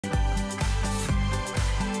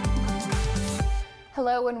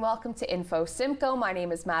Hello and welcome to Info Simcoe. My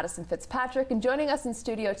name is Madison Fitzpatrick, and joining us in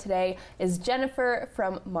studio today is Jennifer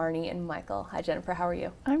from Marnie and Michael. Hi Jennifer, how are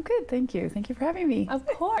you? I'm good, thank you. Thank you for having me. Of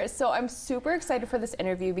course. So I'm super excited for this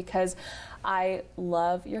interview because I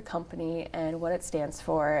love your company and what it stands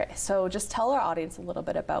for. So just tell our audience a little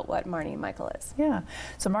bit about what Marnie and Michael is. Yeah,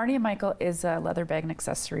 so Marnie and Michael is a leather bag and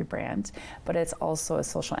accessory brand, but it's also a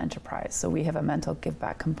social enterprise. So we have a mental give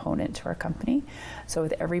back component to our company. So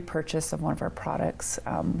with every purchase of one of our products,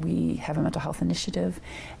 we have a mental health initiative,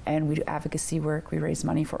 and we do advocacy work. We raise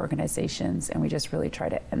money for organizations, and we just really try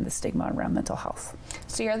to end the stigma around mental health.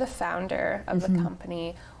 So you're the founder of the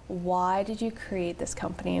company. Why did you create this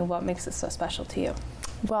company, and what makes it so special to you?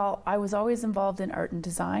 Well, I was always involved in art and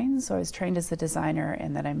design, so I was trained as a designer,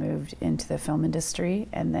 and then I moved into the film industry.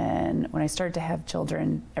 And then when I started to have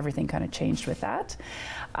children, everything kind of changed with that.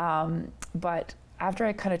 But after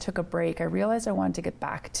I kind of took a break, I realized I wanted to get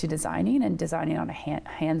back to designing, and designing on a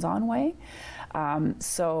hands-on way.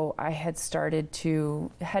 So I had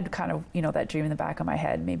had kind of, that dream in the back of my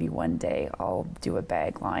head, maybe one day I'll do a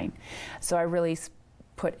bag line. So I really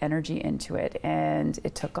put energy into it, and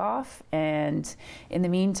it took off. And in the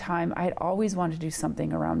meantime, I had always wanted to do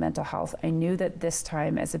something around mental health. I knew that this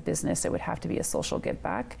time as a business, it would have to be a social give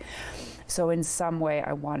back. So in some way,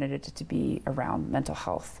 I wanted it to be around mental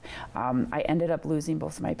health. I ended up losing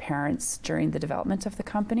both of my parents during the development of the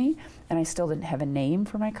company, and I still didn't have a name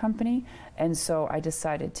for my company. And so I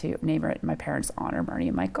decided to name it in my parents' honor, Marnie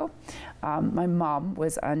and Michael. My mom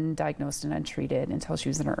was undiagnosed and untreated until she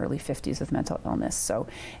was in her early 50s with mental illness. So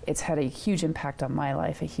it's had a huge impact on my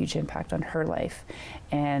life, a huge impact on her life.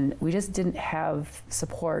 And we just didn't have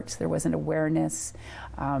support. There wasn't awareness.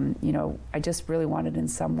 I just really wanted in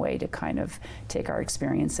some way to kind of take our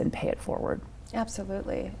experience and pay it forward.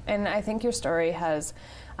 Absolutely. And I think your story has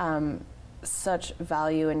such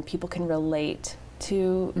value, and people can relate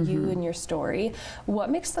to you and your story.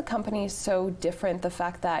 What makes the company so different? The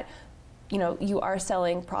fact that you are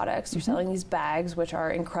selling products, you're selling these bags, which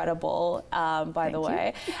are incredible, by the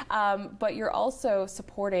way, but you're also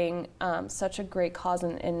supporting such a great cause,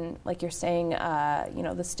 and like you're saying,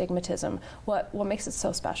 the stigmatism. What makes it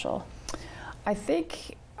so special? I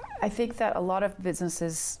think that a lot of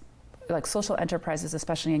businesses, like social enterprises,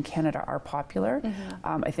 especially in Canada, are popular.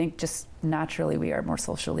 I think just naturally we are more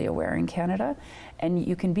socially aware in Canada, and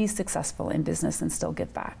you can be successful in business and still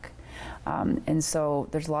give back. And so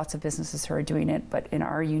there's lots of businesses who are doing it, but in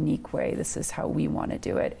our unique way, this is how we want to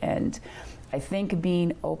do it. And I think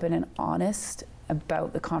being open and honest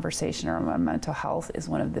about the conversation around mental health is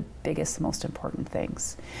one of the biggest, most important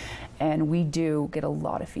things. And we do get a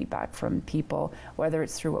lot of feedback from people, whether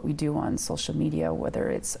it's through what we do on social media, whether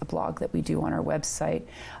it's a blog that we do on our website.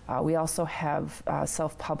 We also have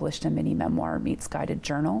self-published a mini memoir meets guided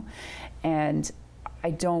journal. And I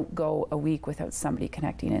don't go a week without somebody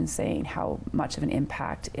connecting and saying how much of an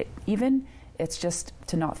impact it's just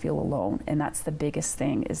to not feel alone. And that's the biggest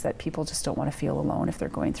thing, is that people just don't want to feel alone if they're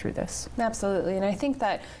going through this. Absolutely. And I think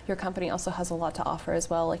that your company also has a lot to offer as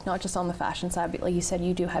well, like not just on the fashion side, but like you said,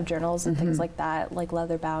 you do have journals and things like that, like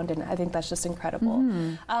leather bound, and I think that's just incredible.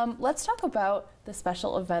 Let's talk about the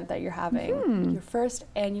special event that you're having, your first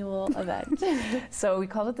annual event. So we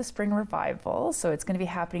called it the Spring Revival. So it's going to be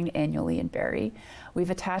happening annually in Barrie. We've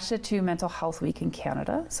attached it to Mental Health Week in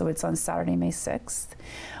Canada. So it's on Saturday, May 6th.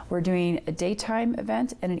 We're doing a daytime event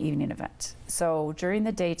and an evening event. So during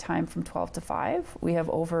the daytime from 12 to 5, we have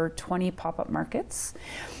over 20 pop-up markets.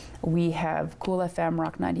 We have Cool FM,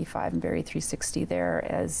 Rock 95, and Barrie 360 there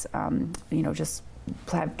as, just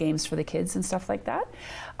have games for the kids and stuff like that.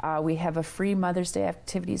 We have a free Mother's Day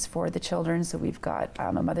activities for the children. So we've got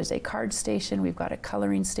a Mother's Day card station, we've got a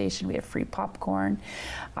coloring station, we have free popcorn.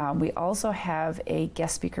 We also have a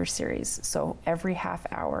guest speaker series. So every half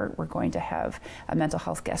hour, we're going to have a mental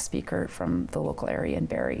health guest speaker from the local area in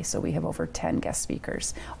Barrie. So we have over 10 guest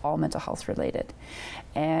speakers, all mental health related.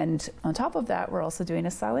 And on top of that, we're also doing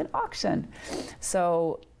a silent auction.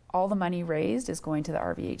 So all the money raised is going to the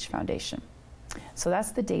RVH Foundation. So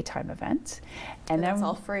that's the daytime event. And that's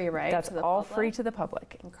all free, right? That's all free to the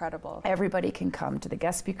public. Incredible. Everybody can come to the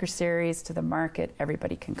guest speaker series, to the market,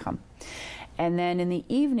 everybody can come. And then in the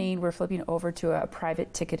evening, we're flipping over to a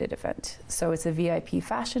private ticketed event. So it's a VIP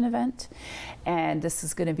fashion event. And this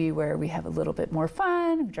is going to be where we have a little bit more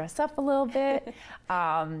fun, dress up a little bit.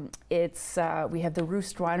 We have the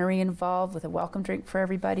Roost Winery involved with a welcome drink for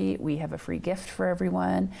everybody. We have a free gift for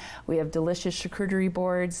everyone. We have delicious charcuterie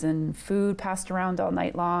boards and food passed around all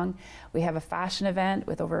night long. We have a fashion event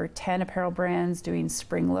with over 10 apparel brands doing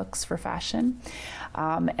spring looks for fashion.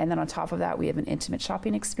 And then on top of that, we have an intimate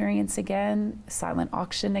shopping experience again, silent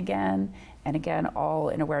auction again, And again, all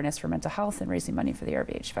in awareness for mental health and raising money for the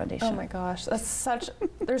RVH Foundation. Oh my gosh, that's such,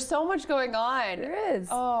 there's so much going on. There is.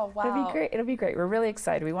 Oh, wow. It'll be great. It'll be great. We're really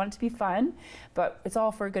excited. We want it to be fun, but it's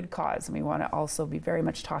all for a good cause. And we want to also be very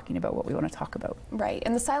much talking about what we want to talk about. Right.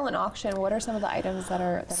 And the silent auction, what are some of the items that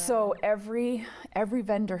are? So every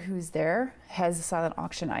vendor who's there has a silent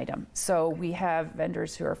auction item. So we have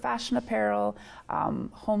vendors who are fashion apparel,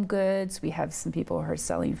 home goods. We have some people who are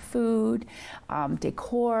selling food,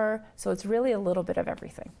 decor. So it's really a little bit of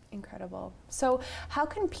everything. Incredible. So how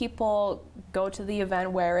can people go to the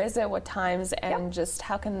event? Where is it? What times? And just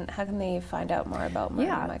how can they find out more about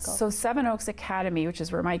Marnie Michael? So Seven Oaks Academy, which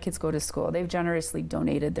is where my kids go to school, they've generously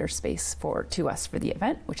donated their space to us for the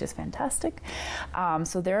event, which is fantastic.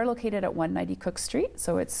 So they're located at 190 Cook Street.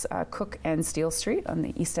 So it's Cook and Steele Street on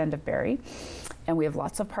the east end of Barrie. And we have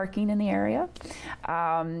lots of parking in the area.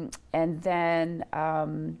 And then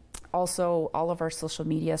also all of our social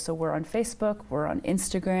media. So we're on Facebook, we're on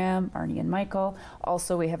Instagram, Marnie and Michael.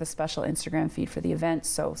 Also, we have a special Instagram feed for the event,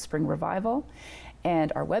 so Spring Revival.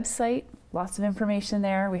 And our website, lots of information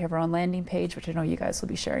there. We have our own landing page, which I know you guys will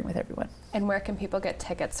be sharing with everyone. And where can people get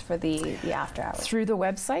tickets for the after hours? Through the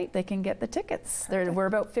website, they can get the tickets. We're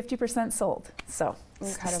about 50% sold, so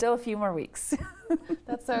still a few more weeks.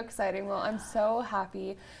 That's so exciting. Well, I'm so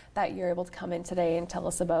happy that you're able to come in today and tell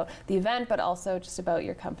us about the event, but also just about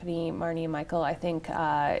your company, Marnie and Michael. I think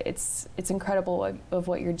it's incredible of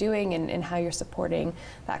what you're doing and how you're supporting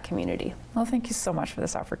that community. Well, thank you so much for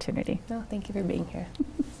this opportunity. No, thank you for being here.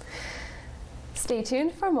 Stay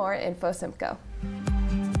tuned for more Info Simcoe.